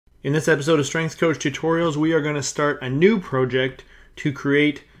In this episode of Strength Coach Tutorials, we are going to start a new project to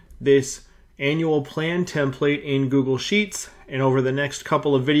create this annual plan template in Google Sheets. And over the next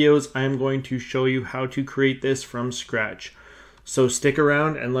couple of videos, I am going to show you how to create this from scratch. So stick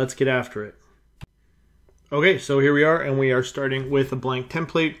around and let's get after it. Okay, so here we are, and we are starting with a blank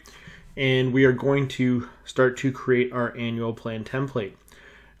template, and we are going to start to create our annual plan template.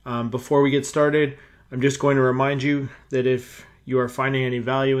 Before we get started, I'm just going to remind you that if you are finding any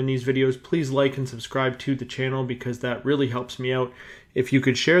value in these videos, please like and subscribe to the channel because that really helps me out. If you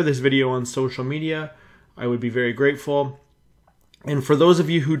could share this video on social media, I would be very grateful. And for those of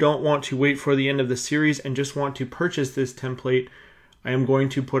you who don't want to wait for the end of the series and just want to purchase this template, I am going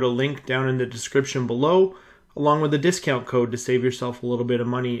to put a link down in the description below, along with a discount code to save yourself a little bit of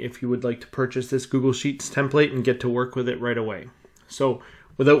money if you would like to purchase this Google Sheets template and get to work with it right away. So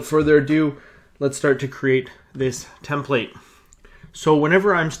without further ado, let's start to create this template. So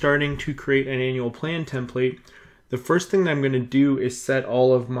whenever I'm starting to create an annual plan template, the first thing that I'm going to do is set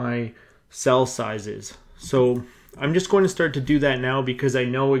all of my cell sizes. So I'm just going to start to do that now because I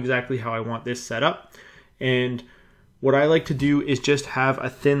know exactly how I want this set up. And what I like to do is just have a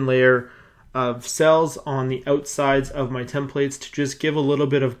thin layer of cells on the outsides of my templates to just give a little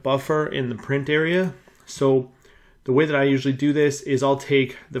bit of buffer in the print area. So the way that I usually do this is I'll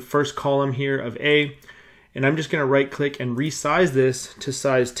take the first column here of A, and I'm just going to right click and resize this to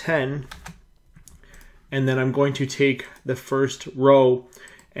size 10. And then I'm going to take the first row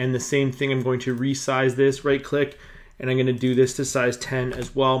and the same thing, I'm going to resize this, right click, and I'm going to do this to size 10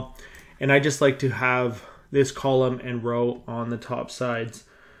 as well. And I just like to have this column and row on the top sides,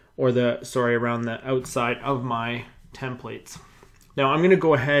 or around the outside of my templates. Now I'm going to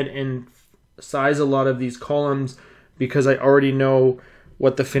go ahead and size a lot of these columns because I already know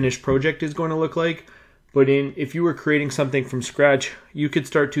what the finished project is going to look like. But if you were creating something from scratch, you could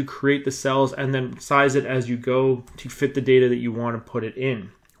start to create the cells and then size it as you go to fit the data that you want to put it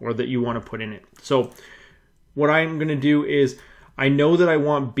in, or that you want to put in it. So what I'm going to do is, I know that I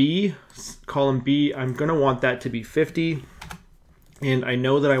want B, column B, I'm going to want that to be 50. And I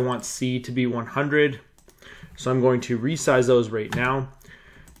know that I want C to be 100. So I'm going to resize those right now.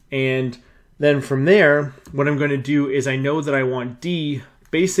 And then from there, what I'm going to do is I know that I want D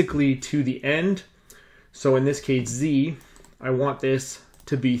basically to the end. So in this case, Z, I want this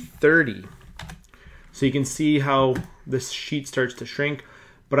to be 30. So you can see how this sheet starts to shrink,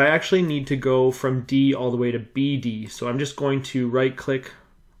 but I actually need to go from D all the way to BD. So I'm just going to right click,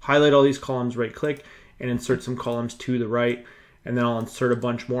 highlight all these columns, right click, and insert some columns to the right. And then I'll insert a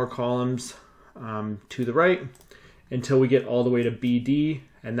bunch more columns to the right until we get all the way to BD,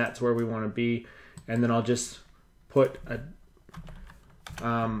 and that's where we want to be. And then I'll just put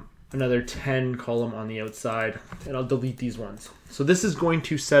another 10 column on the outside, and I'll delete these ones. So this is going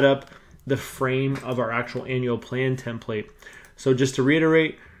to set up the frame of our actual annual plan template. So just to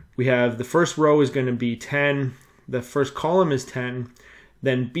reiterate, we have the first row is going to be 10, the first column is 10,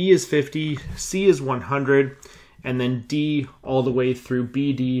 then B is 50, C is 100, and then D all the way through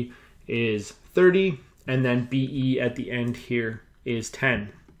BD is 30, and then BE at the end here is 10.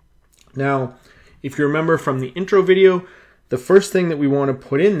 Now, if you remember from the intro video, the first thing that we want to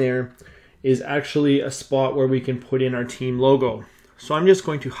put in there is actually a spot where we can put in our team logo. So I'm just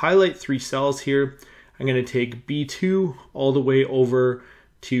going to highlight 3 cells here. I'm going to take B2 all the way over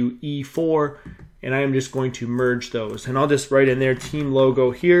to E4, and I am just going to merge those. And I'll just write in there team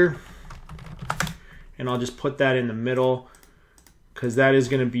logo here, and I'll just put that in the middle because that is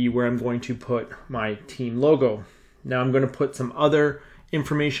going to be where I'm going to put my team logo. Now I'm going to put some other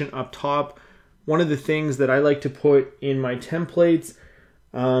information up top. One of the things that I like to put in my templates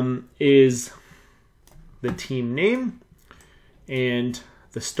is the team name and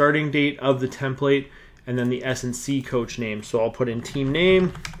the starting date of the template, and then the S&C coach name. So I'll put in team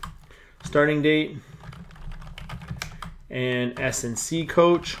name, starting date, and S&C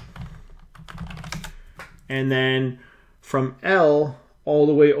coach. And then from L all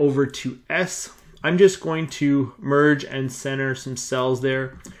the way over to S, I'm just going to merge and center some cells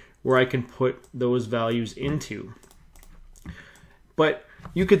there where I can put those values into. But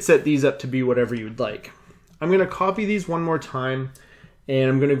you could set these up to be whatever you'd like. I'm going to copy these one more time, and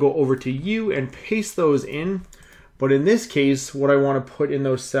I'm going to go over to U and paste those in. But in this case, what I want to put in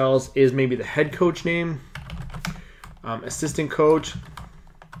those cells is maybe the head coach name, assistant coach,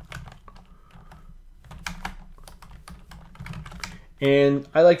 and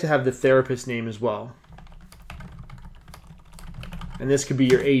I like to have the therapist name as well. And this could be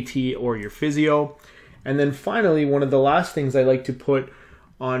your AT or your physio. And then finally, one of the last things I like to put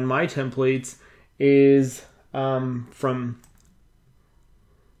on my templates is from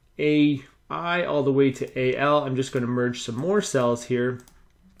AI all the way to AL. I'm just going to merge some more cells here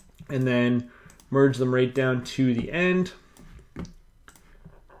and then merge them right down to the end.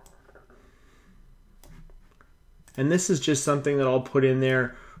 And this is just something that I'll put in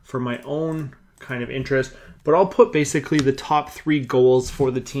there for my own kind of interest, but I'll put basically the top 3 goals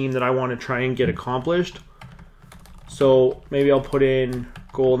for the team that I want to try and get accomplished. So maybe I'll put in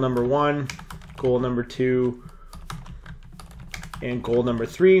goal number 1, goal number 2, and goal number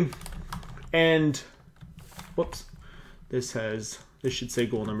 3. And whoops, this should say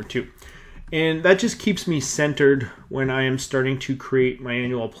goal number 2. And that just keeps me centered when I am starting to create my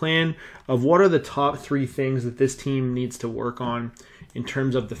annual plan of what are the top 3 things that this team needs to work on in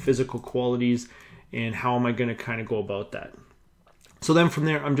terms of the physical qualities and how am I going to kind of go about that. So then from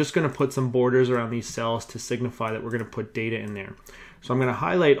there, I'm just going to put some borders around these cells to signify that we're going to put data in there. So I'm going to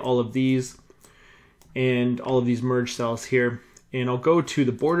highlight all of these and all of these merge cells here, and I'll go to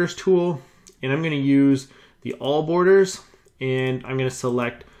the borders tool and I'm going to use the all borders, and I'm going to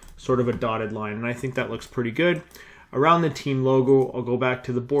select sort of a dotted line, and I think that looks pretty good. Around the team logo, I'll go back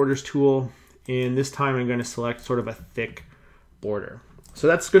to the borders tool, and this time I'm going to select sort of a thick border. So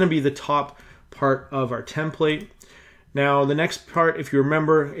that's going to be the top part of our template. Now the next part, if you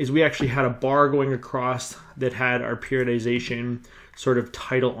remember, is we actually had a bar going across that had our periodization sort of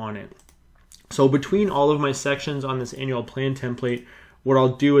title on it. So between all of my sections on this annual plan template, what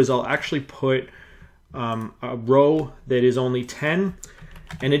I'll do is I'll actually put a row that is only 10,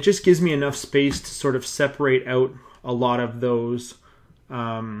 and it just gives me enough space to sort of separate out a lot of those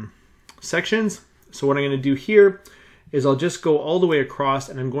sections. So what I'm going to do here is I'll just go all the way across,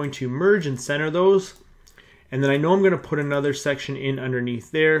 and I'm going to merge and center those. And then I know I'm going to put another section in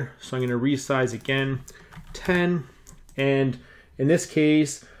underneath there. So I'm going to resize again, 10. And in this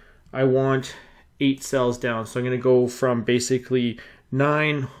case, I want 8 cells down. So I'm going to go from basically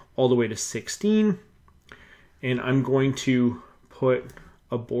 9 all the way to 16. And I'm going to put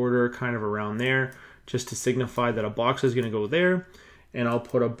a border kind of around there just to signify that a box is going to go there, and I'll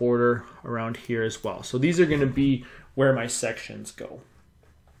put a border around here as well. So these are going to be where my sections go.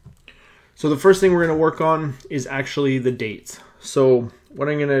 So the first thing we're going to work on is actually the dates. So what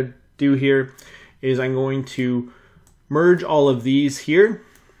I'm going to do here is I'm going to merge all of these here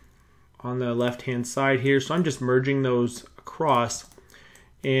on the left hand side here. So I'm just merging those across,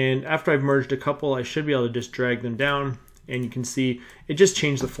 and after I've merged a couple, I should be able to just drag them down. And you can see it just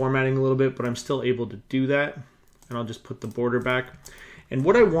changed the formatting a little bit, but I'm still able to do that. And I'll just put the border back. And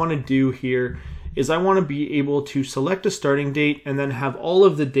what I want to do here is I want to be able to select a starting date and then have all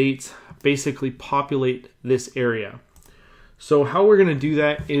of the dates basically populate this area. So how we're going to do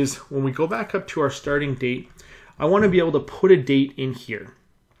that is when we go back up to our starting date, I want to be able to put a date in here.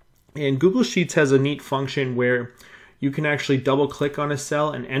 And Google Sheets has a neat function where you can actually double click on a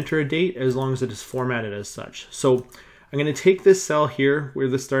cell and enter a date as long as it is formatted as such. So I'm going to take this cell here where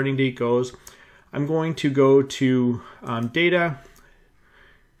the starting date goes. I'm going to go to data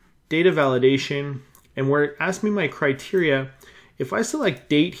validation, and where it asks me my criteria, if I select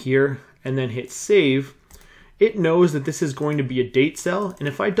date here and then hit save, it knows that this is going to be a date cell, and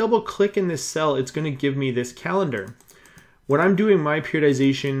if I double click in this cell, it's going to give me this calendar. When I'm doing my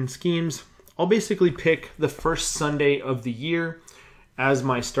periodization schemes, I'll basically pick the first Sunday of the year as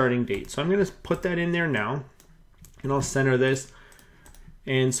my starting date. So I'm going to put that in there now, and I'll center this.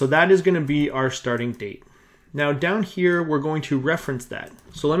 And so that is going to be our starting date. Now down here, we're going to reference that.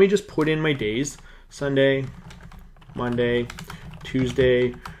 So let me just put in my days: Sunday, Monday,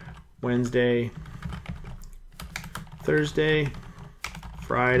 Tuesday, Wednesday, Thursday,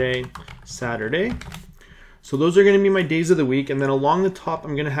 Friday, Saturday. So those are going to be my days of the week. And then along the top,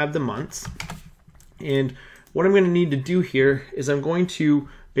 I'm going to have the months. And what I'm going to need to do here is I'm going to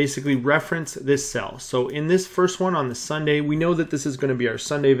basically reference this cell. So in this first one on the Sunday, we know that this is going to be our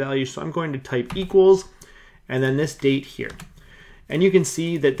Sunday value. So I'm going to type equals and then this date here. And you can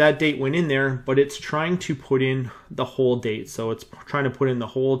see that that date went in there, but it's trying to put in the whole date. So it's trying to put in the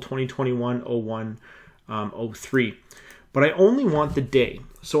whole 2021-01-03. But I only want the day.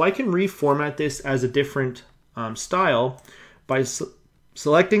 So I can reformat this as a different style by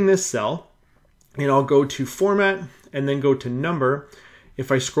selecting this cell, and I'll go to format and then go to number. If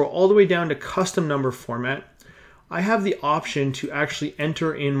I scroll all the way down to custom number format, I have the option to actually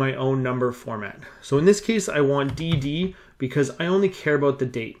enter in my own number format. So in this case, I want DD because I only care about the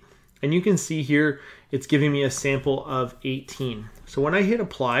date. And you can see here, it's giving me a sample of 18. So when I hit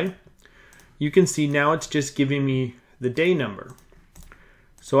apply, you can see now it's just giving me the day number.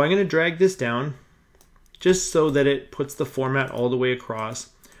 So I'm going to drag this down just so that it puts the format all the way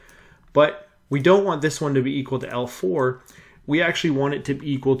across. But we don't want this one to be equal to L4. we actually want it to be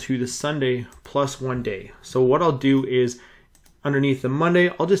equal to the Sunday plus 1 day. So what I'll do is underneath the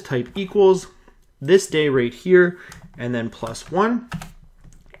Monday, I'll just type equals this day right here and then plus 1.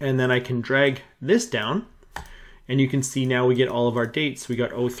 And then I can drag this down and you can see now we get all of our dates. We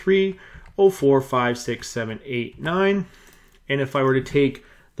got 03, 04, 5, 6, 7, 8, 9. And if I were to take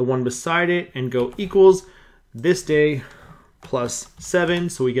the one beside it and go equals this day plus 7,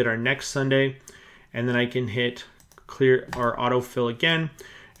 so we get our next Sunday, and then I can hit clear our autofill again,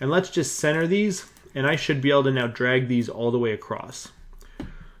 and let's just center these, and I should be able to now drag these all the way across.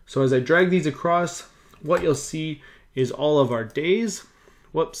 So as I drag these across, what you'll see is all of our days.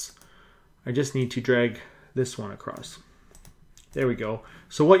 Whoops, I just need to drag this one across. There we go.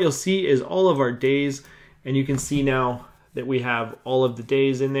 So what you'll see is all of our days, and you can see now that we have all of the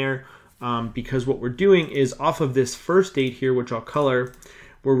days in there because what we're doing is off of this first date here, which I'll color,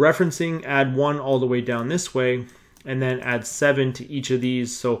 we're referencing add 1 all the way down this way and then add 7 to each of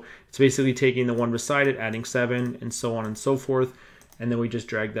these. So it's basically taking the one beside it, adding 7 and so on and so forth. And then we just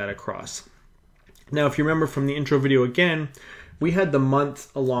drag that across. Now, if you remember from the intro video again, we had the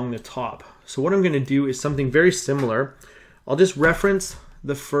month along the top. So what I'm going to do is something very similar. I'll just reference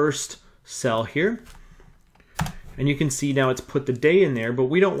the first cell here. And you can see now it's put the day in there, but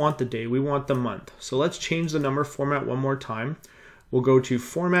we don't want the day, we want the month. So let's change the number format one more time. We'll go to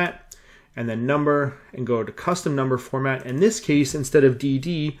format and then number and go to custom number format. In this case, instead of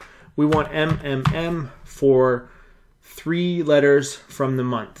DD, we want MMM for 3 letters from the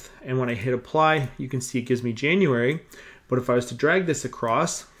month. And when I hit apply, you can see it gives me January. But if I was to drag this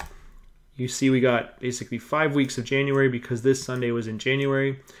across, you see we got basically 5 weeks of January because this Sunday was in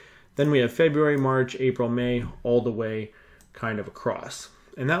January. Then we have February, March, April, May, all the way kind of across.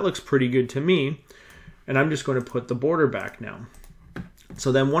 And that looks pretty good to me. And I'm just going to put the border back now.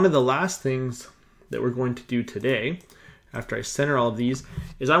 So then one of the last things that we're going to do today, after I center all of these,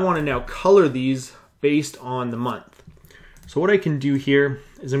 is I want to now color these based on the month. So what I can do here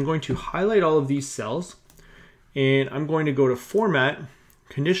is I'm going to highlight all of these cells, and I'm going to go to Format,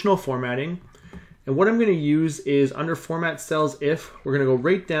 Conditional Formatting, and what I'm going to use is under Format Cells If, we're going to go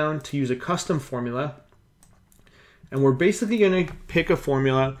right down to use a custom formula, and we're basically going to pick a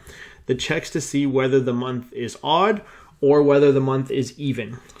formula that checks to see whether the month is odd or whether the month is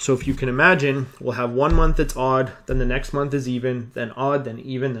even. So if you can imagine, we'll have one month that's odd, then the next month is even, then odd, then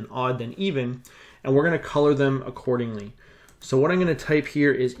even, then odd, then even, and we're going to color them accordingly. So what I'm going to type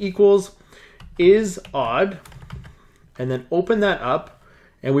here is equals is odd, and then open that up,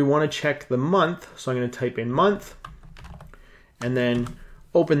 and we want to check the month. So I'm going to type in month, and then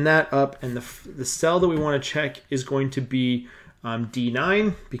open that up, and the cell that we want to check is going to be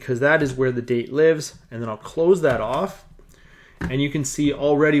D9 because that is where the date lives, and then I'll close that off. And you can see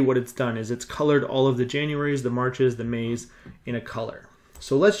already what it's done is it's colored all of the Januaries, the Marches, the Mays in a color.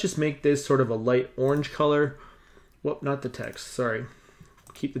 So let's just make this sort of a light orange color. Whoop, not the text, sorry.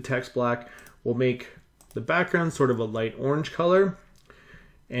 Keep the text black. We'll make the background sort of a light orange color.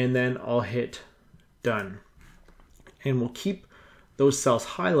 And then I'll hit done. And we'll keep those cells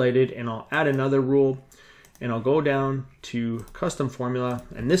highlighted, and I'll add another rule, and I'll go down to custom formula,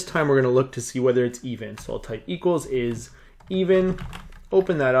 and this time we're going to look to see whether it's even. So I'll type equals is even,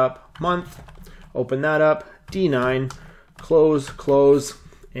 open that up, month, open that up, D9, close, close,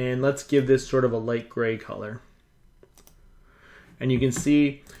 and let's give this sort of a light gray color. And you can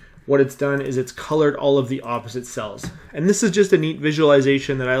see what it's done is it's colored all of the opposite cells. And this is just a neat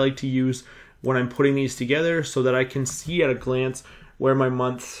visualization that I like to use when I'm putting these together so that I can see at a glance where my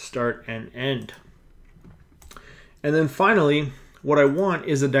months start and end. And then finally, what I want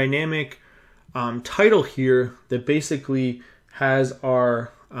is a dynamic title here that basically has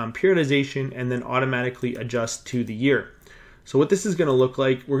our periodization and then automatically adjusts to the year. So what this is going to look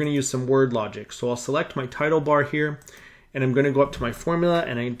like, we're going to use some word logic. So I'll select my title bar here, and I'm going to go up to my formula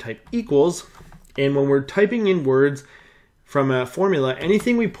and I can type equals. And when we're typing in words from a formula,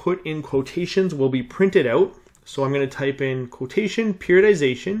 anything we put in quotations will be printed out. So I'm going to type in quotation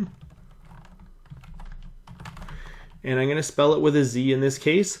periodization, and I'm going to spell it with a Z in this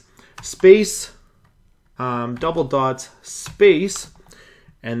case, space, double dots, space,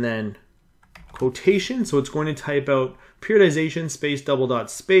 and then quotation. So it's going to type out periodization, space, double dot,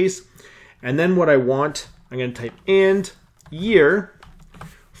 space. And then what I want, I'm going to type and year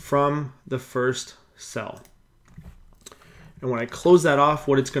from the first cell. And when I close that off,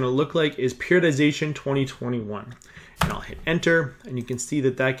 what it's going to look like is periodization 2021. And I'll hit enter, and you can see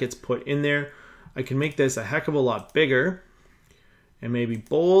that that gets put in there. I can make this a heck of a lot bigger and maybe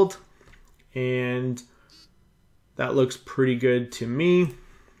bold, and that looks pretty good to me.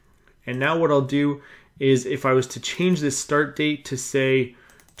 And now what I'll do is if I was to change this start date to say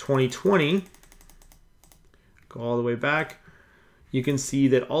 2020, go all the way back, you can see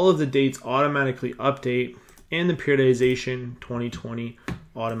that all of the dates automatically update and the periodization 2020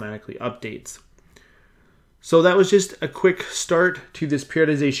 automatically updates. So that was just a quick start to this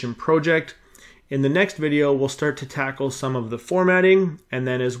periodization project. In the next video, we'll start to tackle some of the formatting, and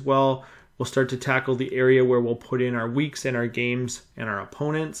then as well, we'll start to tackle the area where we'll put in our weeks and our games and our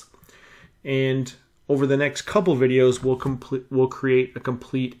opponents. And over the next couple videos, we'll create a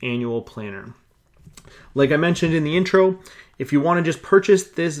complete annual planner. Like I mentioned in the intro, if you want to just purchase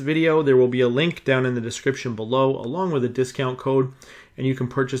this video, there will be a link down in the description below along with a discount code, and you can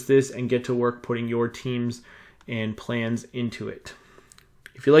purchase this and get to work putting your teams and plans into it.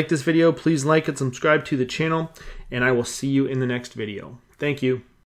 If you like this video, please like and subscribe to the channel, and I will see you in the next video. Thank you.